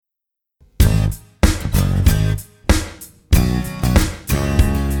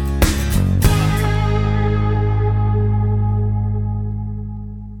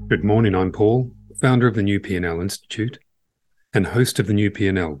Good morning, I'm Paul, founder of the New P&L Institute and host of the New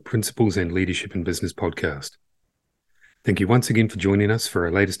P&L Principles and Leadership in Business podcast. Thank you once again for joining us for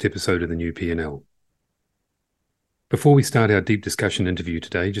our latest episode of the New P&L. Before we start our deep discussion interview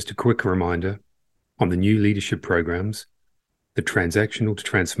today, just a quick reminder on the new leadership programs, the Transactional to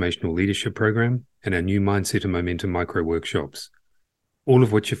Transformational Leadership Program and our new Mindset and Momentum micro workshops, all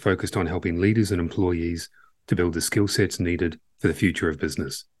of which are focused on helping leaders and employees to build the skill sets needed for the future of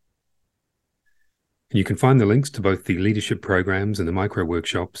business. And you can find the links to both the leadership programs and the micro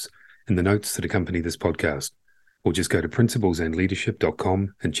workshops in the notes that accompany this podcast, or just go to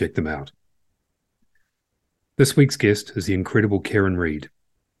principlesandleadership.com and check them out. This week's guest is the incredible Kieran Read,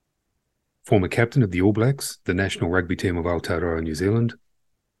 former captain of the All Blacks, the national rugby team of Aotearoa, New Zealand,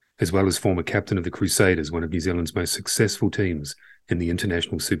 as well as former captain of the Crusaders, one of New Zealand's most successful teams in the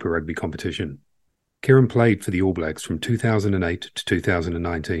international Super Rugby competition. Kieran played for the All Blacks from 2008 to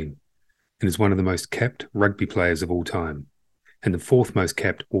 2019 and is one of the most capped rugby players of all time and the fourth most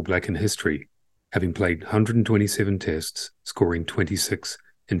capped All Black in history, having played 127 tests, scoring 26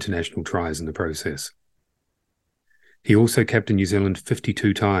 international tries in the process. He also captained New Zealand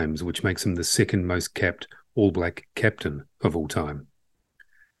 52 times, which makes him the second most capped All Black captain of all time.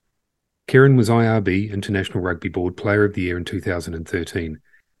 Kieran was IRB International Rugby Board Player of the Year in 2013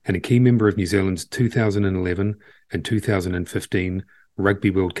 and a key member of New Zealand's 2011 and 2015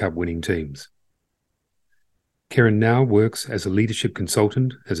 Rugby World Cup winning teams. Kieran now works as a leadership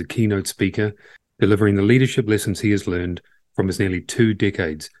consultant, as a keynote speaker, delivering the leadership lessons he has learned from his nearly 2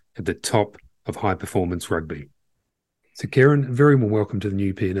 decades at the top of high-performance rugby. So Kieran, a very warm welcome to the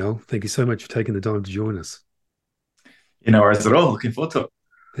New P&L. Thank you so much for taking the time to join us. No worries at all. Looking forward to it.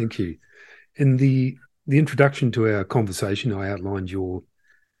 Thank you. In the introduction to our conversation, I outlined your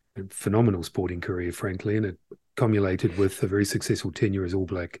phenomenal sporting career, frankly, and it culminated with a very successful tenure as All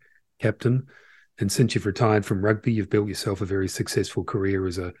Black captain. And since you've retired from rugby, you've built yourself a very successful career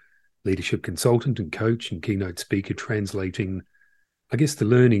as a leadership consultant and coach and keynote speaker, translating, I guess, the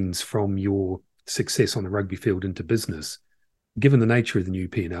learnings from your success on the rugby field into business. Given the nature of the New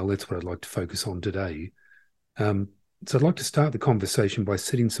P&L, that's what I'd like to focus on today. So I'd like to start the conversation by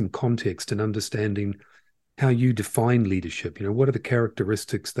setting some context and understanding how you define leadership. What are the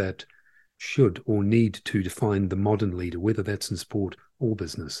characteristics that should or need to define the modern leader, whether that's in sport or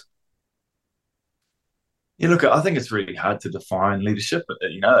business? Yeah, look, I think it's really hard to define leadership.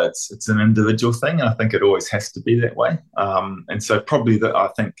 It's an individual thing, and I think it always has to be that way. And so probably that I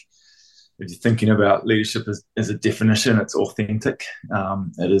think if you're thinking about leadership as a definition, it's authentic.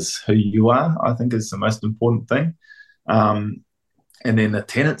 It is who you are, I think, is the most important thing. And then the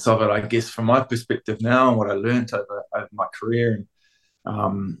tenets of it, I guess, from my perspective now and what I learned over my career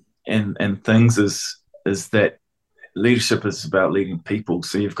and things is that leadership is about leading people.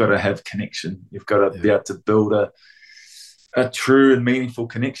 So you've got to have connection. You've got to be able to build a true and meaningful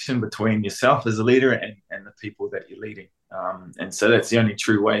connection between yourself as a leader and the people that you're leading. And so that's the only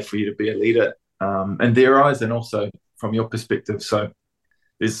true way for you to be a leader in their eyes and also from your perspective. So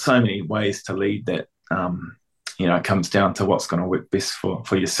there's so many ways to lead that, it comes down to what's going to work best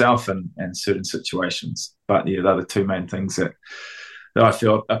for yourself and certain situations. But the other 2 main things that I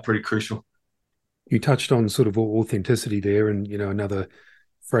feel are pretty crucial. You touched on sort of authenticity there, and another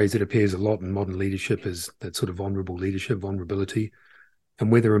phrase that appears a lot in modern leadership is that sort of vulnerable leadership, vulnerability.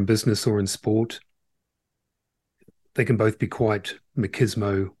 And whether in business or in sport, they can both be quite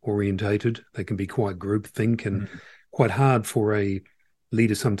machismo orientated. They can be quite groupthink and quite hard for a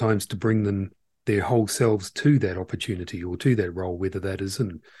leader sometimes to bring their whole selves to that opportunity or to that role, whether that is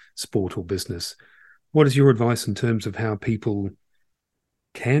in sport or business. What is your advice in terms of how people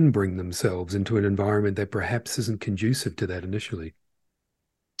can bring themselves into an environment that perhaps isn't conducive to that initially?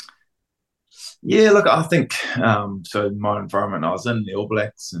 Yeah, look, I think, so my environment, I was in the All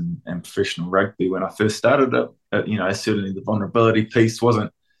Blacks and professional rugby when I first started it. Certainly the vulnerability piece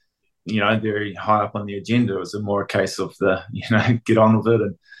wasn't, very high up on the agenda. It was more a case of get on with it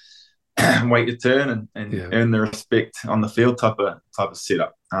and wait your turn and earn the respect on the field type of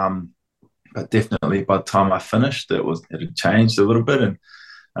setup. But definitely by the time I finished, it had changed a little bit. And,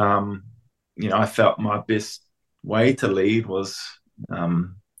 I felt my best way to lead was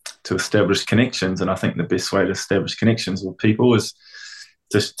to establish connections. And I think the best way to establish connections with people is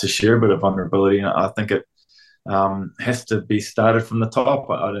just to share a bit of vulnerability. And I think it has to be started from the top.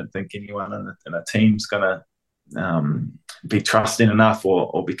 I don't think anyone in a team's going to be trusting enough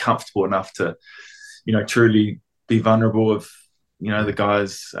or be comfortable enough to, truly be vulnerable if, the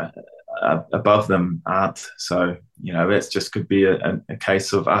guys above them aren't. So, that's just could be a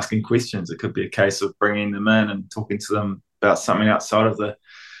case of asking questions. It could be a case of bringing them in and talking to them about something outside of the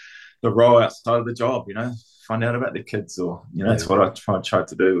the role outside of the job, find out about their kids, or, Yeah. that's what I tried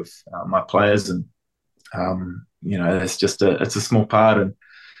to do with my players. And, it's a small part,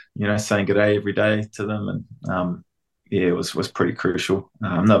 and, saying good day every day to them. And, yeah, it was pretty crucial.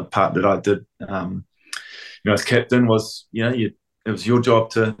 Another part that I did, as captain was, it was your job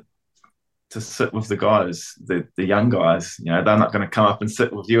to sit with the guys, the young guys. They're not going to come up and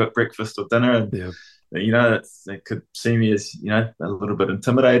sit with you at breakfast or dinner. And, Yeah. they could see me as, a little bit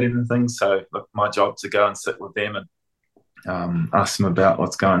intimidating and things. So, look, my job to go and sit with them and ask them about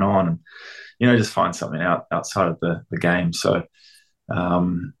what's going on, and, just find something outside of the game. So,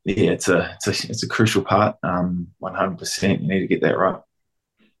 yeah, it's a crucial part. 100%, you need to get that right.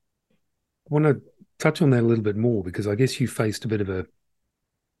 I want to touch on that a little bit more, because I guess you faced a bit of a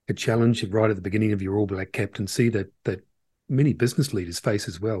challenge right at the beginning of your All Black captaincy that many business leaders face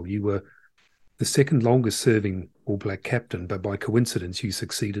as well. You were the second longest serving All Black captain, but by coincidence you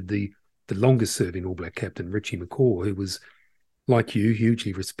succeeded the longest serving All Black captain, Richie McCaw, who was, like you,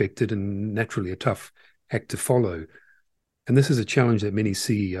 hugely respected and naturally a tough act to follow. And this is a challenge that many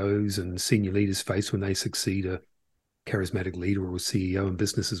CEOs and senior leaders face when they succeed a charismatic leader or CEO in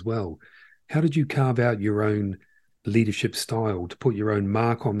business as well. How did you carve out your own leadership style to put your own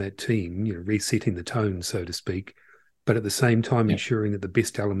mark on that team, resetting the tone, so to speak, but at the same time ensuring that the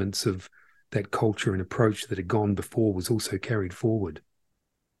best elements of that culture and approach that had gone before was also carried forward?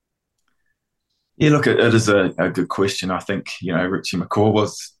 Yeah, look, it is a good question. I think, Richie McCaw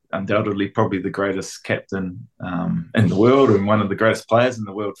was undoubtedly probably the greatest captain in the world, and one of the greatest players in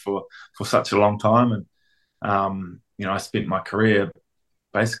the world for such a long time. And, I spent my career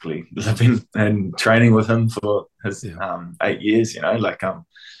basically living and training with him for his 8 years, so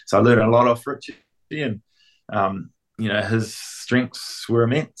I learned a lot off Richie, and, his strengths were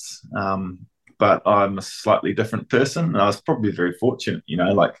immense. But I'm a slightly different person, and I was probably very fortunate,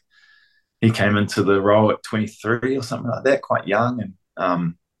 he came into the role at 23 or something like that, quite young. And,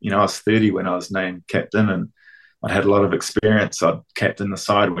 I was 30 when I was named captain, and I had a lot of experience. I'd captained the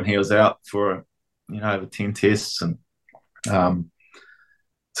side when he was out for, over 10 tests. And so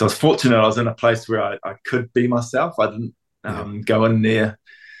I was fortunate I was in a place where I could be myself. I didn't go in there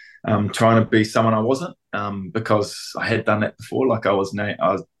trying to be someone I wasn't, because I had done that before. Like I was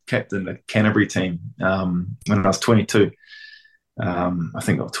captain the Canterbury team when I was 22. I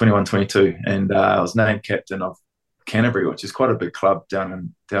think I was 21, 22, and I was named captain of Canterbury, which is quite a big club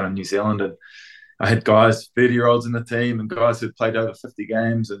down in New Zealand. And I had guys, 30-year-olds in the team, and guys who'd played over 50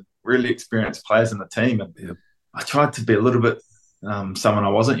 games, and really experienced players in the team. And I tried to be a little bit someone I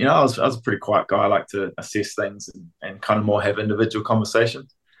wasn't. I was a pretty quiet guy. I like to assess things and kind of more have individual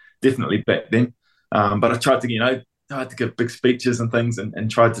conversations. Definitely back then, but I tried to, I had to give big speeches and things, and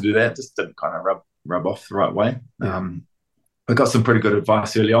tried to do that. Just didn't kind of rub off the right way. I got some pretty good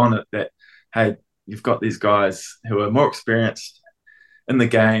advice early on that, hey, you've got these guys who are more experienced in the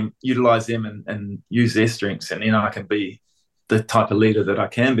game, utilize them and use their strengths, and then I can be the type of leader that I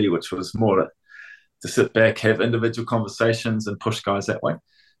can be, which was more to sit back, have individual conversations, and push guys that way.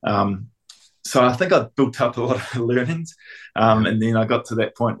 So I think I built up a lot of learnings, and then I got to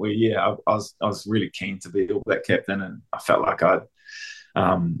that point where, I was really keen to be All Black captain, and I felt like it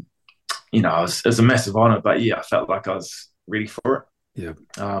was a massive honour, but I felt like I was ready for it.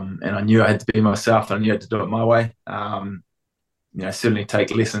 And I knew I had to be myself, and I knew I had to do it my way. Certainly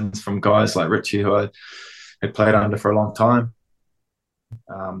take lessons from guys like Richie, who I had played under for a long time.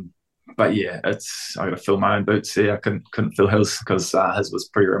 But I got to fill my own boots there. I couldn't fill his, because his was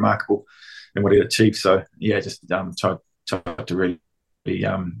pretty remarkable in what he achieved. So just tried to really be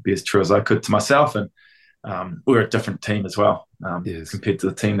as true as I could to myself. And we're a different team as well, compared to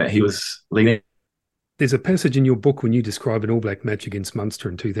the team that he was leading. There's a passage in your book when you describe an All Black match against Munster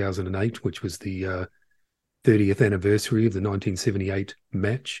in 2008, which was the 30th anniversary of the 1978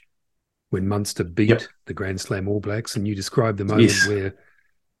 match, when Munster beat the Grand Slam All Blacks, and you described the moment where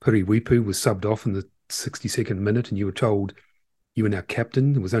Piriwipu was subbed off in the 62nd minute, and you were told you were now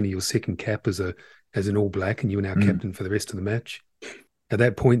captain. It was only your second cap as an All Black, and you were now captain for the rest of the match. At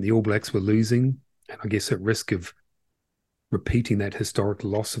that point, the All Blacks were losing, and I guess at risk of repeating that historic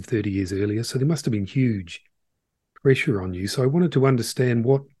loss of 30 years earlier. So there must have been huge pressure on you. So I wanted to understand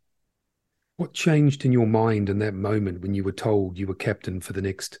what changed in your mind in that moment when you were told you were captain for the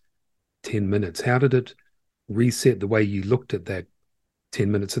next 10 minutes. How did it reset the way you looked at that 10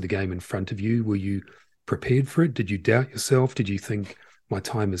 minutes of the game in front of you? Were you prepared for it? Did you doubt yourself? Did you think, my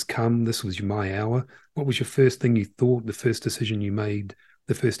time has come, this was my hour? What was your first thing you thought, the first decision you made,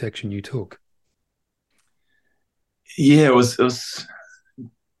 the first action you took? It was, to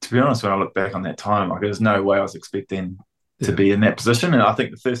be honest, when I look back on that time, like, there was no way I was expecting to be in that position. And I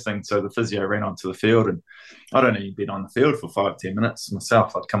think the first thing, so the physio ran onto the field, and I'd only been on the field for 5-10 minutes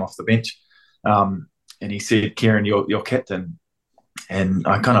myself. I'd come off the bench, and he said, "Kieran, you're captain." And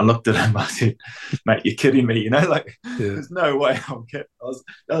I kind of looked at him. I said, "Mate, you're kidding me, there's no way I'm captain."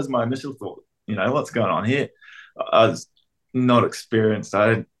 That was my initial thought. What's going on here? I was not experienced.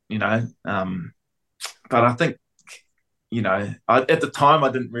 I didn't, but I think, at the time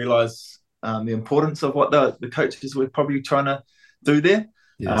I didn't realise the importance of what the coaches were probably trying to do there.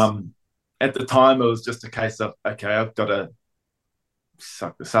 Yes. At the time, it was just a case of, okay, I've got to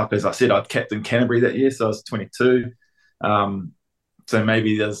suck this up. As I said, I'd captained Canterbury that year, so I was 22. So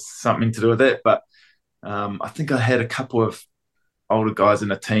maybe there's something to do with that. But I think I had a couple of older guys in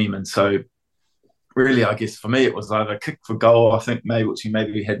the team, and so really, I guess for me, it was either kick for goal. I think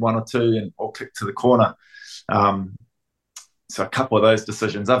maybe we had one or two, or kick to the corner. So a couple of those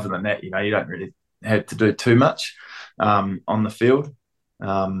decisions. Other than that, you don't really have to do too much on the field.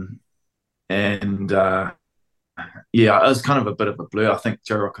 It was kind of a bit of a blur. I think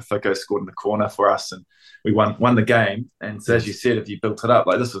Joe Rokothoko scored in the corner for us, and we won the game. And so, as you said, if you built it up,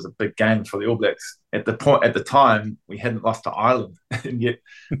 like, this was a big game for the All Blacks. At the time, we hadn't lost to Ireland, and yet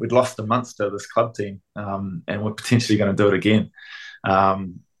we'd lost to Munster, this club team, and we're potentially going to do it again.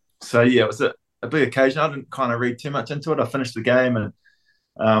 It was a big occasion. I didn't kind of read too much into it. I finished the game,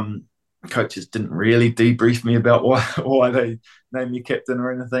 and coaches didn't really debrief me about why they named me captain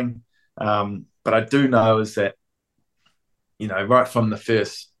or anything. But I do know is that, right from the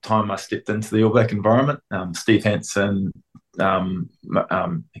first time I stepped into the All Black environment, Steve Hansen,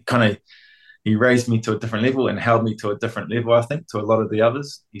 he raised me to a different level and held me to a different level, I think, to a lot of the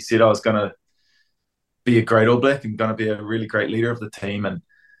others. He said I was going to be a great All Black and going to be a really great leader of the team. And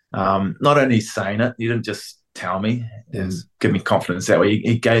not only saying it, he didn't just tell me and give me confidence that way.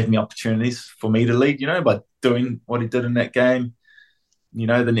 He gave me opportunities for me to lead, by doing what he did in that game. The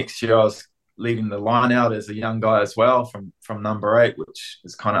next year I was leading the line out as a young guy as well from number 8, which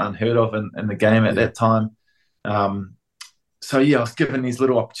is kind of unheard of in the game at that time. I was given these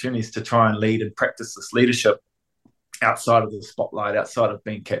little opportunities to try and lead and practice this leadership outside of the spotlight, outside of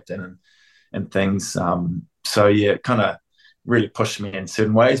being captain and things. It kind of really pushed me in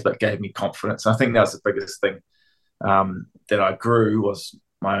certain ways, but gave me confidence. I think that was the biggest thing that I grew, was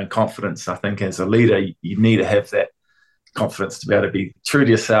my own confidence. I think as a leader, you need to have that confidence to be able to be true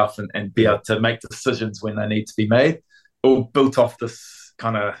to yourself and be able to make decisions when they need to be made, all built off this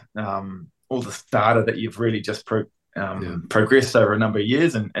kind of all this data that you've really just progressed over a number of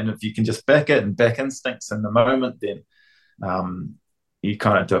years. And if you can just back it and back instincts in the moment, then you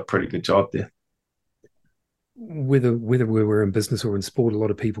kind of do a pretty good job there. Whether we're in business or in sport, a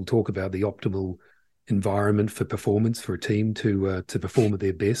lot of people talk about the optimal environment for performance, for a team to perform at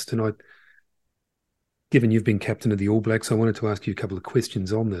their best. And given you've been captain of the All Blacks, I wanted to ask you a couple of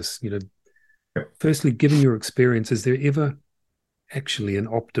questions on this. Firstly, given your experience, is there ever actually an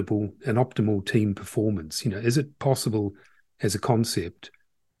optimal team performance? Is it possible as a concept?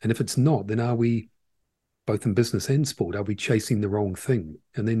 And if it's not, then are we, both in business and sport, are we chasing the wrong thing?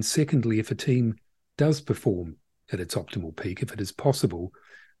 And then secondly, if a team does perform at its optimal peak, if it is possible,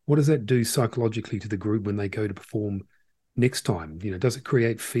 what does that do psychologically to the group when they go to perform next time? Does it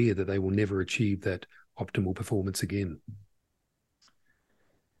create fear that they will never achieve that optimal performance again?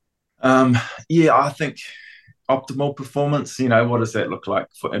 I think optimal performance, what does that look like?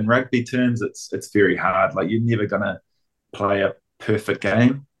 In rugby terms, it's very hard. Like, you're never going to play a perfect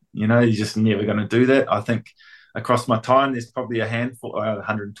game. You're just never going to do that. I think across my time, there's probably a handful,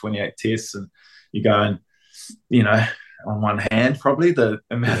 128 tests, and you're going, on one hand, probably the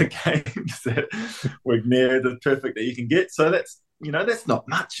amount of games that were near the perfect that you can get. So that's not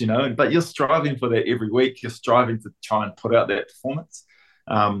much, but you're striving for that every week. You're striving to try and put out that performance.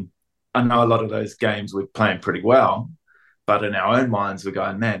 I know a lot of those games we're playing pretty well, but in our own minds, we're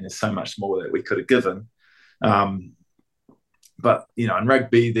going, man, there's so much more that we could have given. But, in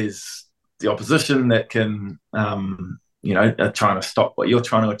rugby, there's the opposition that can, are trying to stop what you're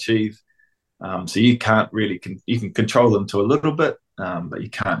trying to achieve. So you can't really, you can control them to a little bit, but you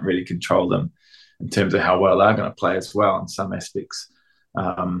can't really control them in terms of how well they're going to play as well in some aspects,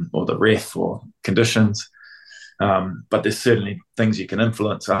 or the ref or conditions. But there's certainly things you can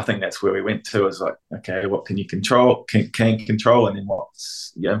influence. I think that's where we went to, is like, okay, what can you control, can control, and then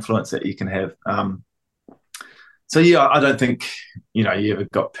what's the influence that you can have. I don't think, you ever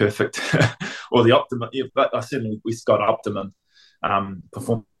got perfect or the optimum, but we got optimum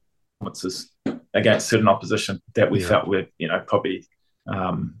performances against certain opposition that we felt were, probably,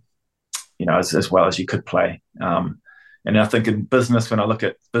 as well as you could play. And I think in business, when I look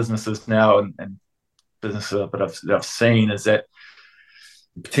at businesses now and businesses that I've seen is that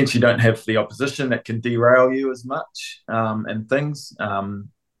you potentially don't have the opposition that can derail you as much, and things.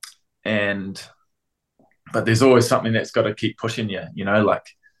 But there's always something that's got to keep pushing you, like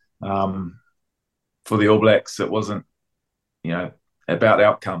for the All Blacks, it wasn't, about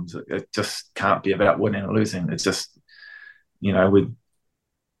outcomes. It just can't be about winning or losing. It's just,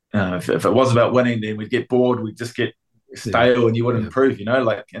 if it was about winning, then we'd get bored, we'd just get stale, and you wouldn't improve,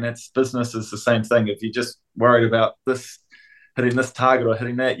 and it's business is the same thing. If you're just worried about this, hitting this target or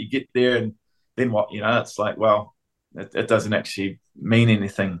hitting that, you get there, and then what, it's like, well, it doesn't actually mean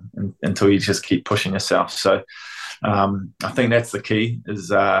anything until you just keep pushing yourself. So I think that's the key,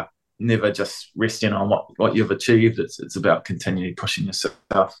 is never just resting on what you've achieved. It's about continually pushing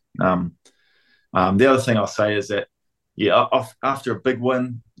yourself. The other thing I'll say is that, after a big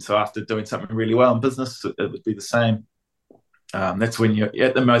win, so after doing something really well in business, it would be the same. That's when you're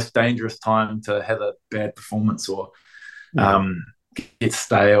at the most dangerous time to have a bad performance or get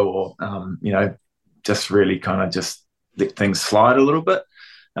stale, or just really kind of just let things slide a little bit.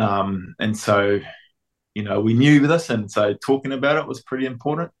 And so, we knew this, and so talking about it was pretty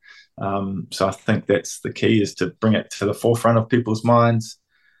important. So I think that's the key, is to bring it to the forefront of people's minds,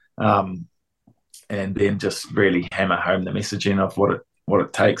 and then just really hammer home the messaging of what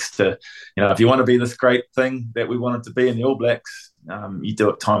it takes to, if you want to be this great thing that we wanted to be in the All Blacks, you do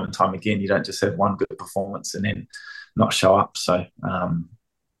it time and time again. You don't just have one good performance and then not show up. So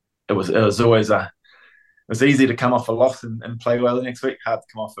it was always it was easy to come off a loss and play well the next week. Hard to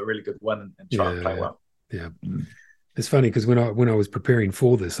come off a really good win and try and play well. Yeah, it's funny because when I was preparing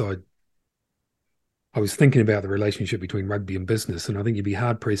for this, I was thinking about the relationship between rugby and business, and I think you'd be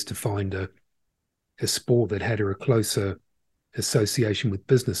hard pressed to find a sport that had a closer association with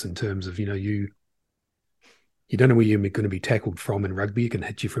business in terms of, you don't know where you're going to be tackled from in rugby. It can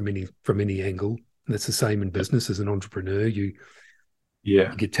hit you from any angle. And that's the same in business. As an entrepreneur, you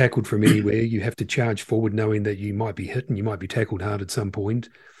get tackled from anywhere. You have to charge forward knowing that you might be hit and you might be tackled hard at some point,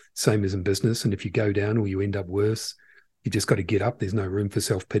 same as in business. And if you go down or you end up worse, you just got to get up. There's no room for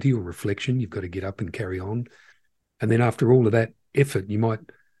self-pity or reflection. You've got to get up and carry on. And then after all of that effort, you might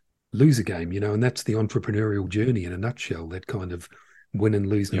lose a game, and that's the entrepreneurial journey in a nutshell, that kind of win and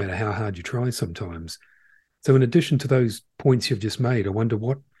lose no matter how hard you try sometimes. So in addition to those points you've just made, I wonder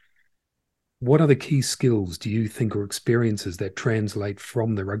what other key skills do you think, or experiences that translate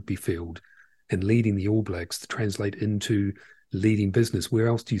from the rugby field and leading the All Blacks to translate into leading business? Where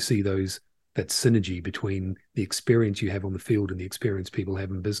else do you see that synergy between the experience you have on the field and the experience people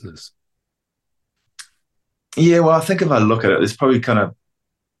have in business? Yeah, well, I think if I look at it, there's probably kind of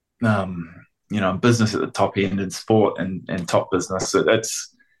business at the top end in sport and top business. So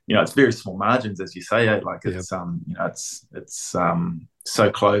it's very small margins, as you say. It's it's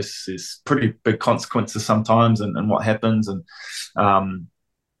so close. There's pretty big consequences sometimes, and what happens, and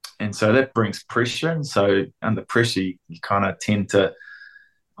so that brings pressure. And so under pressure, you kind of tend to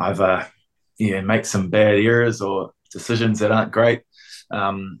either make some bad errors or decisions that aren't great.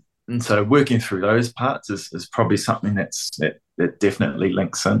 And so working through those parts is probably something that definitely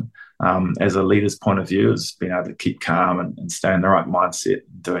links in, as a leader's point of view, is being able to keep calm and stay in the right mindset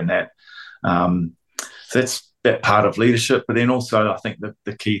and doing that. So that's that part of leadership. But then also, I think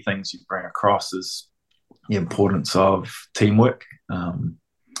the key things you bring across is the importance of teamwork.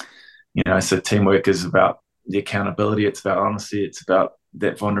 So teamwork is about the accountability. It's about honesty. It's about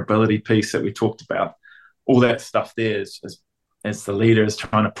that vulnerability piece that we talked about. All that stuff there is as the leader is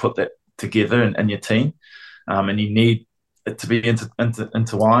trying to put that together in your team, and you need it to be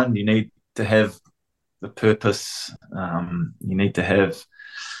intertwined. You need to have the purpose. You need to have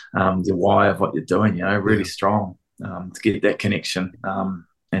the why of what you're doing, really strong, to get that connection.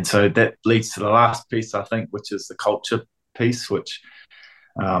 And so that leads to the last piece, I think, which is the culture piece, which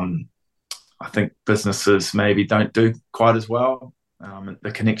I think businesses maybe don't do quite as well.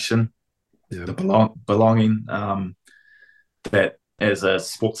 The connection, the belonging, that as a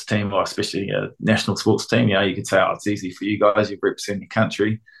sports team, or especially a national sports team, you could say, oh, it's easy for you guys, you represent your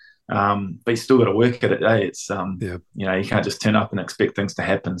country, but you still got to work at it. It's you can't just turn up and expect things to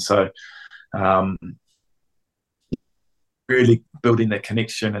happen. So really building that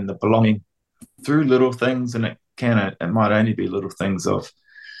connection and the belonging through little things, and it might only be little things of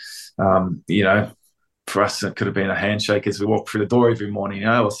for us it could have been a handshake as we walk through the door every morning,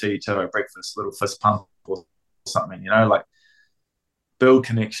 we'll see each other at breakfast, little fist pump or something, build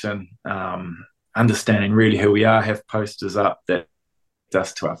connection, understanding really who we are, have posters up that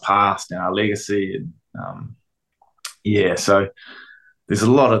us to our past and our legacy, and so there's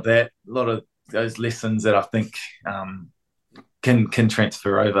a lot of those lessons that I think can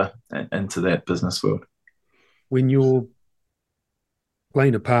transfer over into that business world. when you're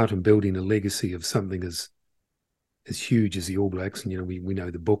playing a part in building a legacy of something as huge as the All Blacks, and we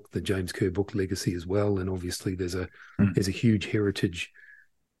know the book, the James Kerr book, Legacy, as well, and obviously there's a huge heritage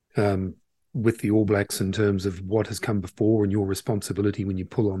with the All Blacks in terms of what has come before and your responsibility when you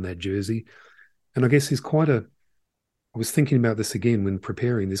pull on that jersey. And I guess I was thinking about this again when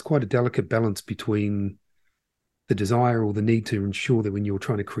preparing, there's quite a delicate balance between the desire or the need to ensure that when you're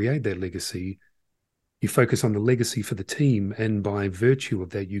trying to create that legacy, you focus on the legacy for the team, and by virtue of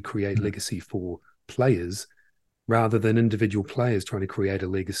that, you create legacy for players rather than individual players trying to create a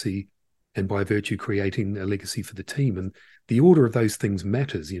legacy and by virtue creating a legacy for the team. And the order of those things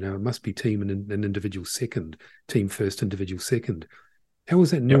matters. It must be team and an individual second, team first, individual second. How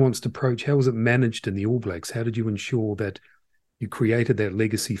was that nuanced approach? How was it managed in the All Blacks? How did you ensure that you created that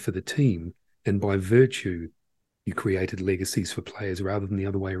legacy for the team and by virtue you created legacies for players rather than the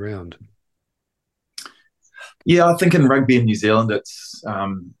other way around? Yeah, I think in rugby in New Zealand, it's,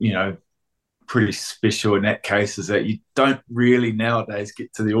 pretty special in that case, is that you don't really nowadays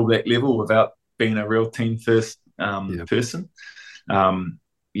get to the All Black level without being a real team first person.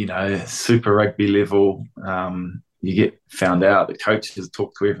 Super rugby level, you get found out. The coaches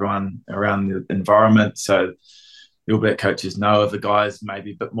talk to everyone around the environment. So the All Black coaches know if the guys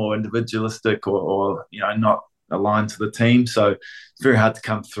maybe a bit more individualistic or not aligned to the team. So it's very hard to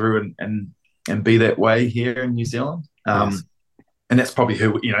come through and be that way here in New Zealand. Yes. And that's probably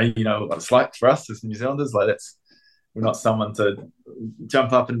who, what it's like for us as New Zealanders. Like we're not someone to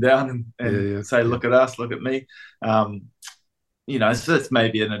jump up and down and say, look at us, look at me. So it's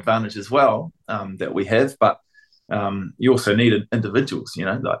maybe an advantage as well that we have, but you also need individuals,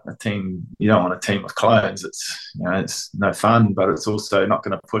 like a team. You don't want a team of clones. It's no fun, but it's also not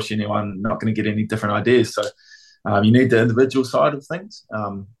going to push anyone, not going to get any different ideas. So you need the individual side of things.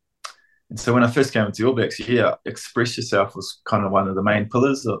 And so when I first came into the All Blacks, express yourself was kind of one of the main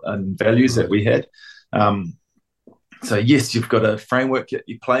pillars and values that we had. So yes, you've got a framework that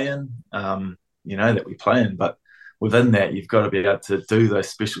you play in, that we play in, but within that, you've got to be able to do those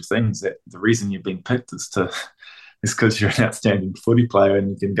special things. That the reason you've been picked is because you're an outstanding footy player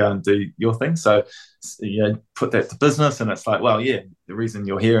and you can go and do your thing. So put that to business, and it's like, well, yeah, the reason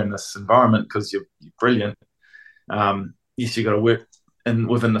you're here in this environment because you're brilliant. Yes, you got to work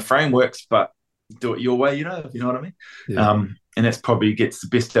within the frameworks, but do it your way, if you know what I mean. Yeah. And that's probably gets the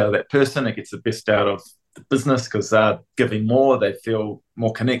best out of that person. It gets the best out of the business because they're giving more, they feel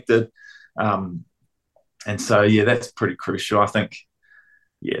more connected. And so, that's pretty crucial. I think,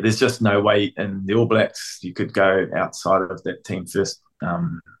 there's just no way in the All Blacks you could go outside of that team first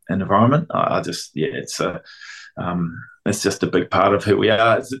environment. It's just a big part of who we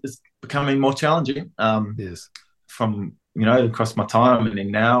are. It's becoming more challenging. Yes. From across my time, and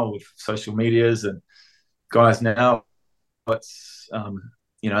then now with social medias and guys now, it's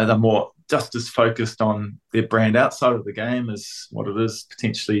they're more just as focused on their brand outside of the game as what it is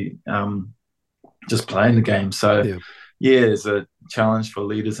potentially just playing the game. So there's a challenge for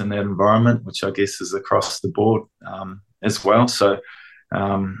leaders in that environment, which I guess is across the board as well. So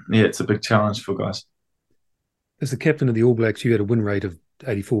it's a big challenge for guys. As the captain of the All Blacks, you had a win rate of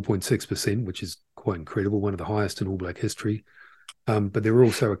 84.6%, which is quite incredible, one of the highest in All Black history. But there were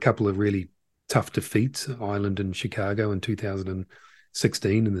also a couple of really tough defeats, Ireland and Chicago in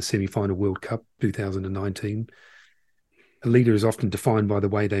 2016 and the semi-final World Cup 2019. A leader is often defined by the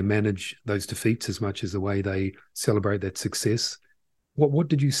way they manage those defeats as much as the way they celebrate that success. What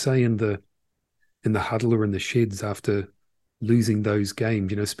did you say in the huddle or in the sheds after losing those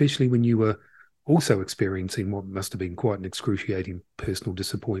games, especially when you were also experiencing what must have been quite an excruciating personal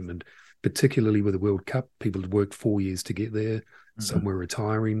disappointment, particularly with the World Cup? People had worked 4 years to get there. Some were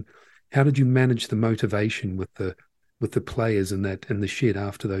retiring. How did you manage the motivation with the players in the shed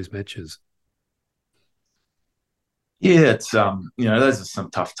after those matches? Yeah, it's those are some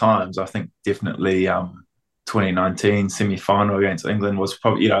tough times. I think definitely 2019 semi-final against England was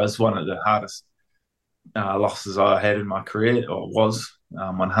probably it was one of the hardest losses I had in my career, or was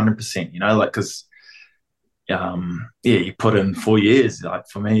 100%. Because you put in 4 years. Like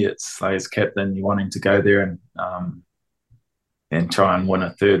for me, it's like as captain, you wanting to go there and try and win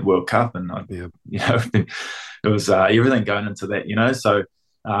a third World Cup, and it was everything going into that. So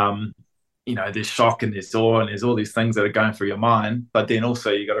there's shock and there's awe and there's all these things that are going through your mind, but then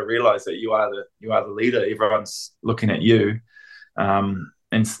also you got to realize that you are the leader. Everyone's looking at you and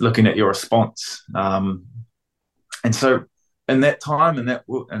looking at your response. And so in that time, in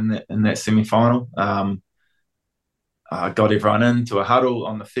that semi-final, I got everyone into a huddle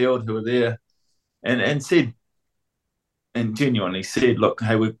on the field who were there and said, and genuinely said, look,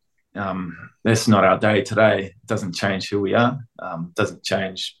 hey, that's not our day today. It doesn't change who we are. Doesn't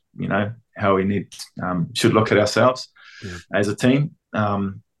change, how we should look at ourselves as a team.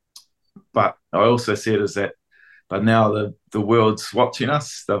 But I also see it as that, but now the world's watching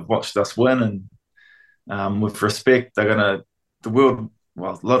us. They've watched us win, and with respect, the world,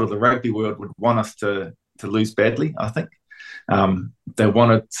 well, a lot of the rugby world would want us to lose badly, I think. They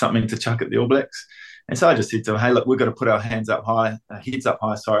wanted something to chuck at the All Blacks. And so I just said to them, hey, look, we've got to put our heads up high,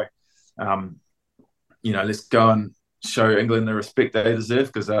 sorry. Let's go and show England the respect they deserve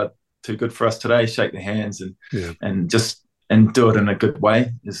because they're too good for us today. Shake their hands and do it in a good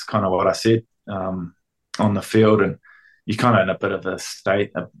way is kind of what I said on the field. And you're kind of in a bit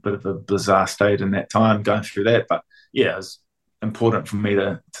of a bizarre state in that time going through that. But yeah, it was important for me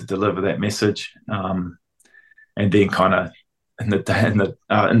to deliver that message. And then kind of in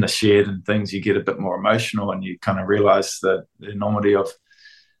the shed and things, you get a bit more emotional and you kind of realise the enormity of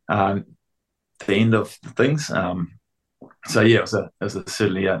the end of things. So yeah, it was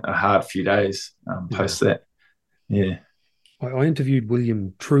certainly a hard few days post that. Yeah. I interviewed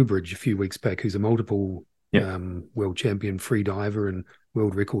William Trowbridge a few weeks back, who's a multiple world champion free diver and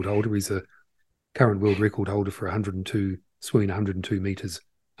world record holder. He's a current world record holder for swimming 102 meters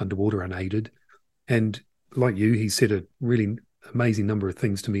underwater unaided. And like you, he said a really amazing number of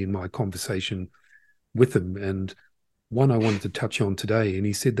things to me in my conversation with him. And one I wanted to touch on today, and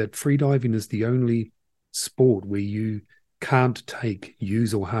he said that freediving is the only sport where you can't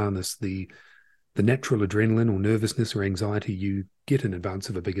use or harness the natural adrenaline or nervousness or anxiety you get in advance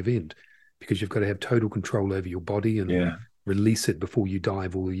of a big event, because you've got to have total control over your body and release it before you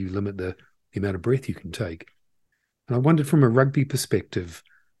dive, or you limit the amount of breath you can take. And I wondered, from a rugby perspective,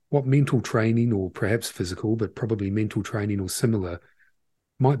 what mental training, or perhaps physical, but probably mental training or similar,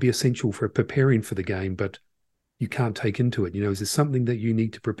 might be essential for preparing for the game, but you can't take into it. Is there something that you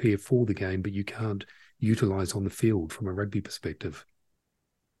need to prepare for the game, but you can't utilize on the field from a rugby perspective?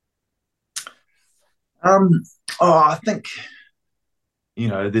 I think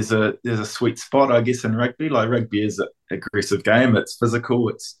there's a sweet spot, I guess, in rugby. Like, rugby is an aggressive game. It's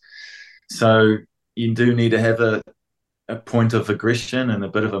physical. So you do need to have a point of aggression and a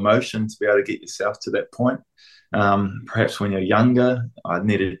bit of emotion to be able to get yourself to that point. Perhaps when you're younger, I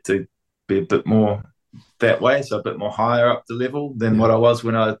needed to be a bit more that way, so a bit more higher up the level than what I was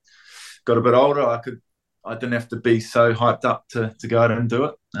when I got a bit older. I didn't have to be so hyped up to go out and do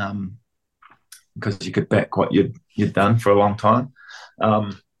it. Because you could back what you'd done for a long time.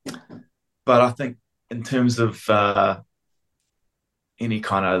 But I think in terms of any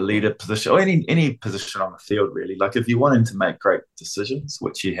kind of leader position, or any position on the field, really, like if you're wanting to make great decisions,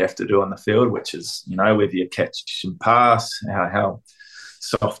 which you have to do on the field, which is, whether you catch and pass, how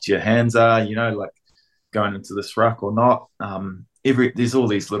soft your hands are, like going into this ruck or not. There's all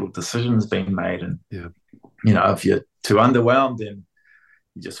these little decisions being made. And, if you're too underwhelmed, then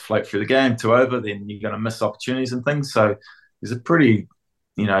you just float through the game. Too over, then you're going to miss opportunities and things. So there's a pretty,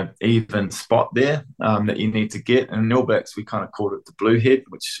 even spot there that you need to get. And in All Blacks, we kind of called it the blue head,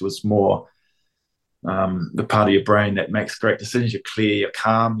 which was more the part of your brain that makes great decisions. You're clear, you're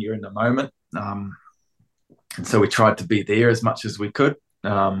calm, you're in the moment. And so we tried to be there as much as we could.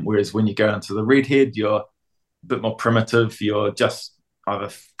 Whereas when you go into the red head, you're a bit more primitive. You're just either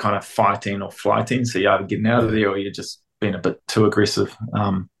kind of fighting or flighting. So you're either getting out of there or you're just being a bit too aggressive.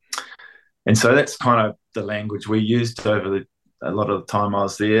 And so that's kind of the language we used over a lot of the time I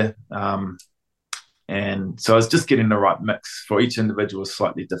was there. And so I was just getting the right mix. For each individual was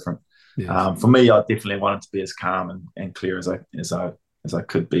slightly different. Yes. For me, I definitely wanted to be as calm and clear as I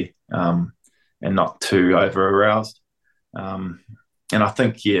could be, and not too over aroused. And I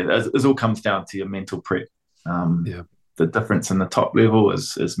think, it all comes down to your mental prep. The difference in the top level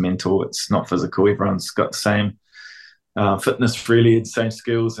is mental. It's not physical. Everyone's got the same fitness, really, the same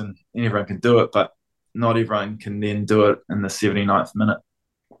skills, and everyone can do it, but not everyone can then do it in the 79th minute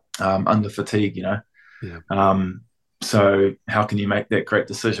under fatigue, So how can you make that great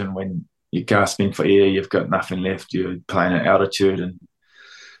decision when you're gasping for air, you've got nothing left, you're playing at altitude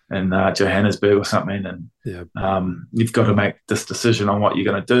in Johannesburg or something, and you've got to make this decision on what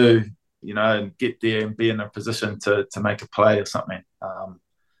you're going to do, and get there and be in a position to make a play or something.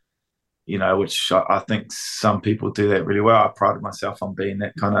 Which I think some people do that really well. I prided myself on being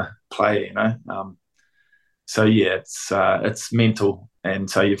that kind of player, So it's mental, and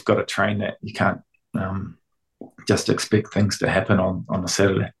so you've got to train that. You can't just expect things to happen on a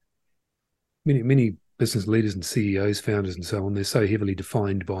Saturday. Many business leaders and CEOs, founders, and so on, they're so heavily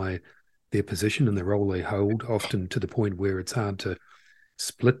defined by their position and the role they hold, often to the point where it's hard to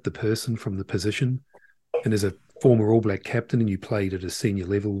split the person from the position. And as a former All Black captain, and you played at a senior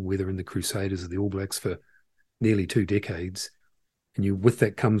level, whether in the Crusaders or the All Blacks, for nearly 2 decades. And with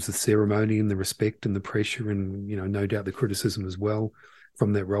that comes the ceremony and the respect and the pressure and, no doubt the criticism as well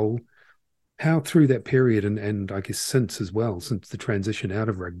from that role. How through that period and I guess since the transition out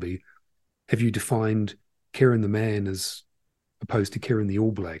of rugby, have you defined Kieran the man as opposed to Kieran the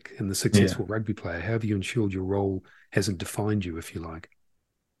All Black and the successful rugby player? How have you ensured your role hasn't defined you, if you like?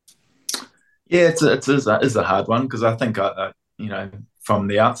 Yeah, it is a hard one, because I think from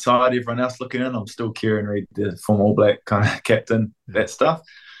the outside, everyone else looking in, I'm still Kieran Read, the former All Black kind of captain, that stuff.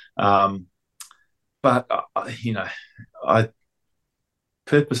 But I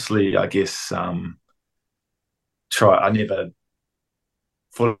purposely, I guess, I never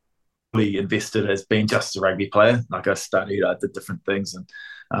fully invested as being just a rugby player. Like, I studied, I did different things, and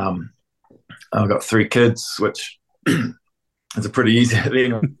I've got 3 kids, which is a pretty easy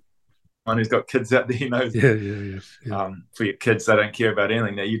thing. One who's got kids out there, he knows. Yeah. For your kids, they don't care about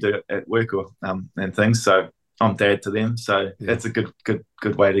anything that you do at work or and things. So I'm dad to them. So that's a good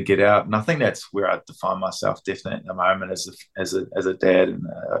way to get out. And I think that's where I define myself definitely at the moment, as a dad and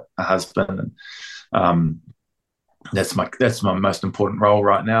a husband. And that's my most important role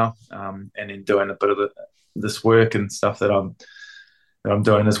right now. And in doing a bit of this work and stuff that I'm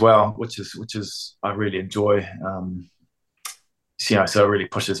doing as well, which is I really enjoy. So it really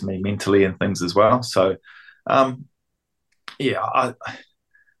pushes me mentally and things as well. So, I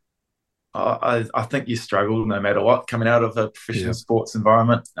think you struggle no matter what coming out of a professional sports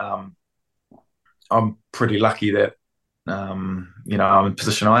environment. I'm pretty lucky that I'm in the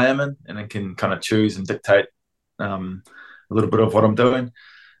position I am in, and I can kind of choose and dictate a little bit of what I'm doing.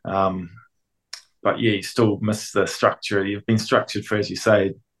 But you still miss the structure. You've been structured for, as you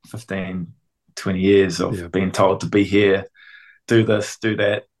say, 15, 20 years of being told to be here, do this, do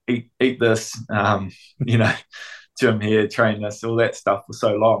that, eat this, gym here, train this, all that stuff for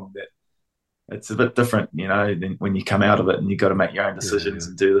so long that it's a bit different, than when you come out of it and you've got to make your own decisions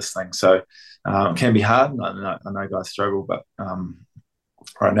and do this thing. So it can be hard. I know guys struggle, but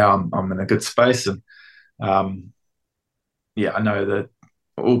right now I'm in a good space. And I know that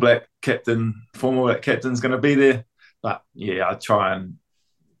All Black captain, former All Black captain, is going to be there. But I try and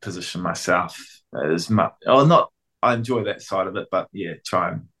position myself as much, I enjoy that side of it, but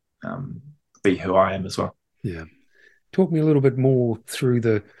try and be who I am as well. Yeah. Talk me a little bit more through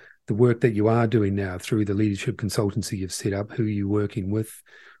the work that you are doing now, through the leadership consultancy you've set up. Who are you working with?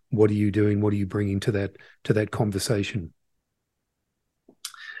 What are you doing? What are you bringing to that conversation?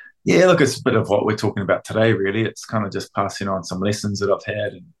 Yeah, look, it's a bit of what we're talking about today, really. It's kind of just passing on some lessons that I've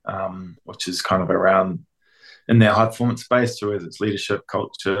had, and which is kind of around in their high performance space, so whether it's leadership,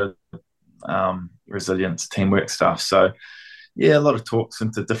 culture, resilience, teamwork stuff. So a lot of talks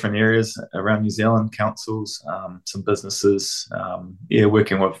into different areas around New Zealand, councils, some businesses,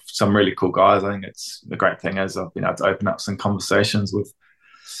 working with some really cool guys. I think it's the great thing is I've been able to open up some conversations with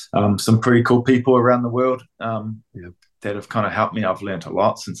some pretty cool people around the world that have kind of helped me. I've learned a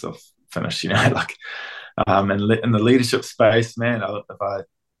lot since I've finished, in the leadership space, man. If I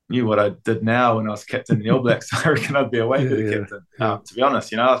knew what I did now when I was captain in the All Blacks, I reckon I'd be a way better captain. To be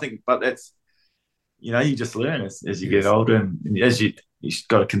honest, I think, but that's, you just learn as you get older, and as you've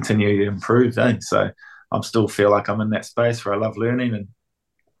got to continue to improve. So I still feel like I'm in that space where I love learning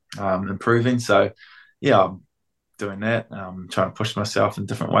and improving. So I'm doing that, trying to push myself in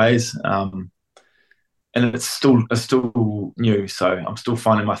different ways. And it's still new, so I'm still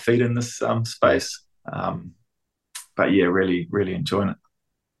finding my feet in this space. But really, really enjoying it.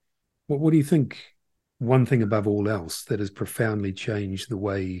 Well, what do you think? One thing above all else that has profoundly changed the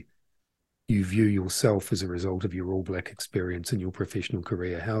way you view yourself as a result of your All Black experience in your professional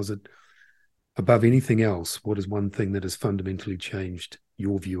career? How's it above anything else? What is one thing that has fundamentally changed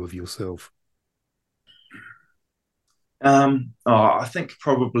your view of yourself? I think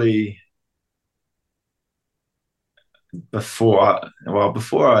probably before I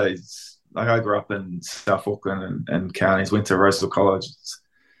grew up in South Auckland and counties, went to Roseville College.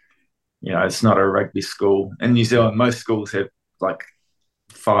 It's not a rugby school. In New Zealand, most schools have like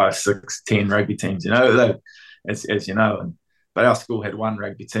 5, 6, 10 rugby teams, as you know. But our school had one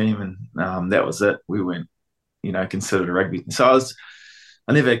rugby team, and that was it. We weren't, considered a rugby. So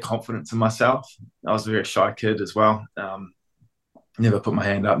I never had confidence in myself. I was a very shy kid as well. Never put my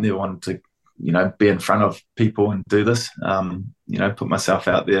hand up, never wanted to, be in front of people and do this, put myself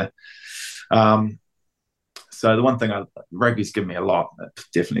out there. So the one thing, rugby's given me a lot. It's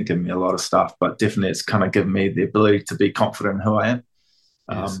definitely given me a lot of stuff, but definitely it's kind of given me the ability to be confident in who I am.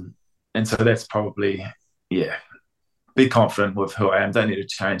 Yes. And so that's probably, be confident with who I am. Don't need to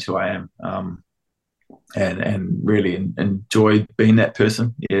change who I am. and really enjoy being that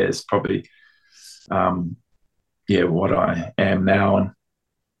person. Yeah, it's probably what I am now, and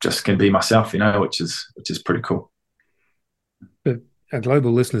just can be myself, which is pretty cool. But our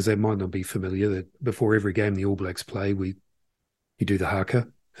global listeners, that might not be familiar, that before every game the All Blacks play, you do the haka,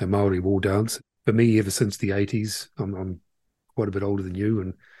 a Maori war dance. For me, ever since the 80s, I'm quite a bit older than you,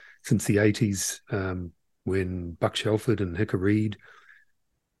 and since the 80s, when Buck Shelford and Hicka Read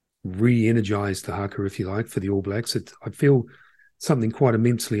re-energized the haka, if you like, for the All Blacks, I feel something quite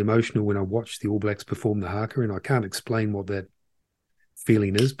immensely emotional when I watch the All Blacks perform the haka, and I can't explain what that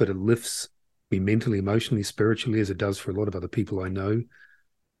feeling is, but it lifts me mentally, emotionally, spiritually, as it does for a lot of other people I know.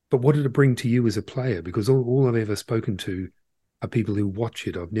 But what did it bring to you as a player? Because all I've ever spoken to are people who watch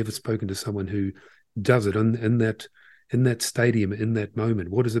it. I've never spoken to someone who does it in that stadium, in that moment.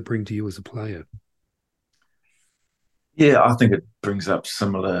 What does it bring to you as a player? Yeah, I think it brings up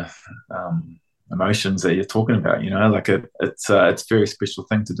similar emotions that you're talking about. Like it's a very special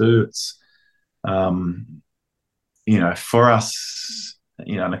thing to do. It's for us,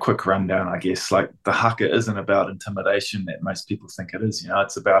 in a quick rundown, I guess, like the haka isn't about intimidation that most people think it is.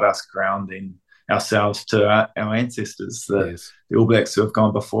 It's about us grounding ourselves to our ancestors, the All Blacks who have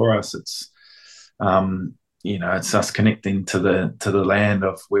gone before us. It's it's us connecting to the land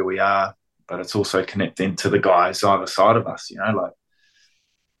of where we are, but it's also connecting to the guys either side of us. Like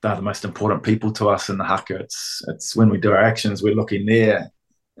they're the most important people to us in the haka. It's when we do our actions, we're looking there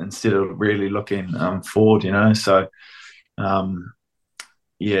instead of really looking forward. So.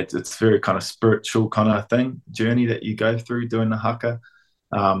 It's very kind of spiritual kind of journey that you go through doing the haka.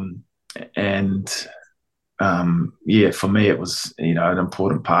 For me, it was, an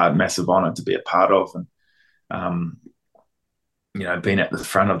important part, massive honor to be a part of. And, being at the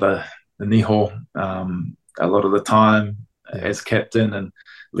front of the niho a lot of the time as captain and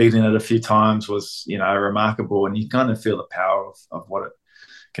leading it a few times was, remarkable. And you kind of feel the power of what it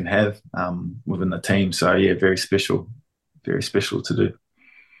can have within the team. So, very special to do.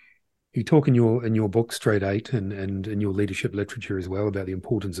 You talk in your book, Straight Eight, and in your leadership literature as well, about the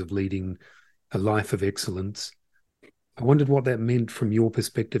importance of leading a life of excellence. I wondered what that meant from your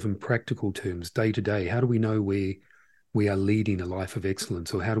perspective in practical terms, day to day. How do we know we are leading a life of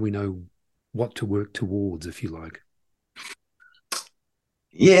excellence, or how do we know what to work towards, if you like?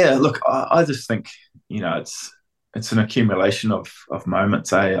 Yeah, look, I just think, it's an accumulation of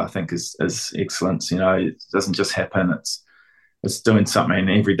moments, I think, is excellence. It doesn't just happen. It's doing something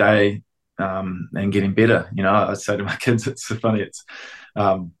every day and getting better. I say to my kids, it's so funny. It's,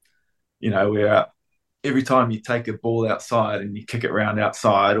 we're every time you take a ball outside and you kick it around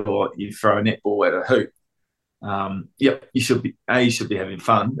outside, or you throw a netball at a hoop, you should be having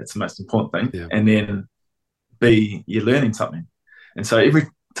fun. That's the most important thing. Yeah. And then B, you're learning something. And so every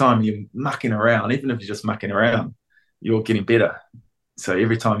time you're mucking around, even if you're just mucking around, you're getting better. So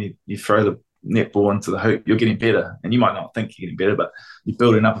every time you throw the netball into the hoop, you're getting better. And you might not think you're getting better, but you're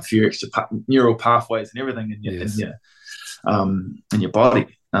building up a few extra neural pathways and everything in your body.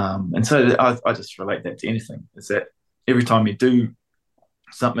 And so I just relate that to anything. Is that every time you do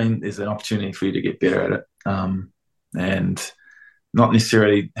something, there's an opportunity for you to get better at it, and not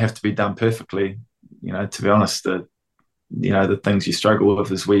necessarily have to be done perfectly. To be honest, the things you struggle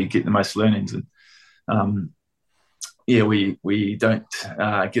with is where you get the most learnings. And we don't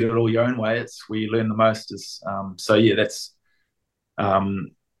get it all your own way. It's where you learn the most. That's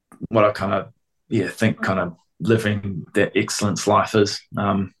what I kind of think kind of living that excellence life is.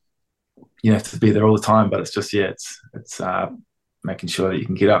 You have to be there all the time, but it's just it's making sure that you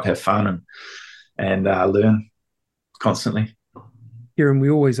can get up, have fun, and learn constantly. Kieran, we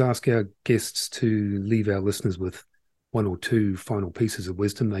always ask our guests to leave our listeners with one or two final pieces of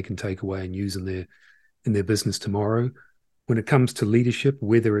wisdom they can take away and use in their business tomorrow. When it comes to leadership,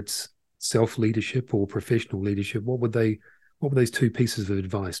 whether it's self-leadership or professional leadership, what would those two pieces of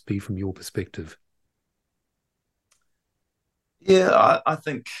advice be from your perspective? Yeah, I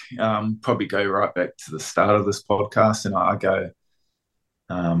think probably go right back to the start of this podcast, and I go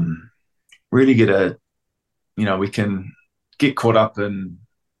really we can get caught up in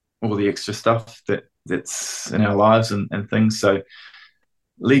all the extra stuff that's in our lives and things. So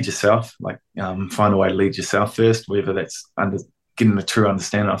lead yourself, find a way to lead yourself first, whether that's getting a true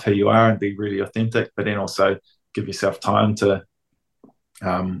understanding of who you are and be really authentic, but then also give yourself time to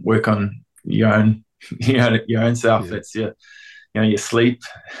work on your own self. Yeah. That's your sleep,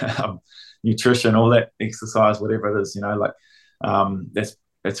 nutrition, all that, exercise, whatever it is,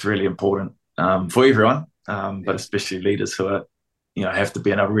 that's really important for everyone, but especially leaders who are, have to be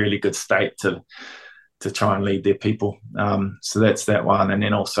in a really good state to try and lead their people. So that's that one. And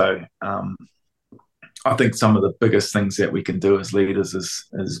then also I think some of the biggest things that we can do as leaders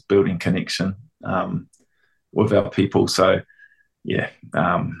is building connection with our people. So yeah,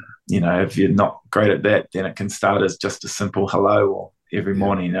 if you're not great at that, then it can start as just a simple hello or every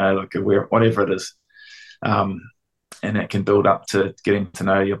morning, like whatever it is, and it can build up to getting to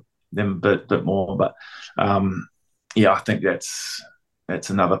know them a bit more. But I think that's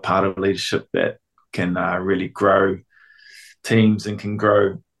another part of leadership that can really grow teams and can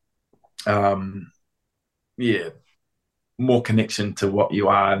grow more connection to what you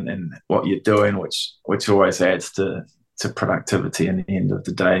are and what you're doing, which always adds to productivity in the end of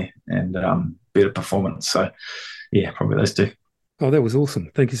the day and better performance. So yeah, probably those two. Oh, that was awesome.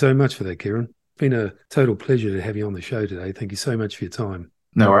 Thank you so much for that, Kieran. It's been a total pleasure to have you on the show today. Thank you so much for your time.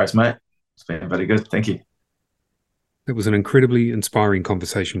 No worries, mate. It's been very good. Thank you. It was an incredibly inspiring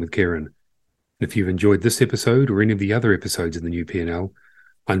conversation with Kieran. If you've enjoyed this episode or any of the other episodes of the new P&L,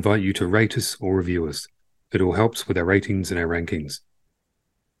 I invite you to rate us or review us. It all helps with our ratings and our rankings.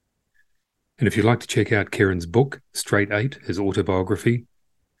 And if you'd like to check out Kieran's book, Straight 8, his autobiography,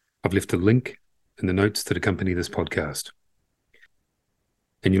 I've left a link in the notes that accompany this podcast.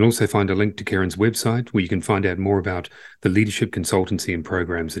 And you'll also find a link to Kieran's website where you can find out more about the leadership consultancy and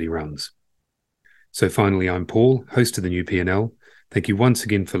programs that he runs. So finally, I'm Paul, host of the new P&L. Thank you once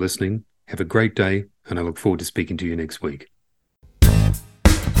again for listening. Have a great day, and I look forward to speaking to you next week.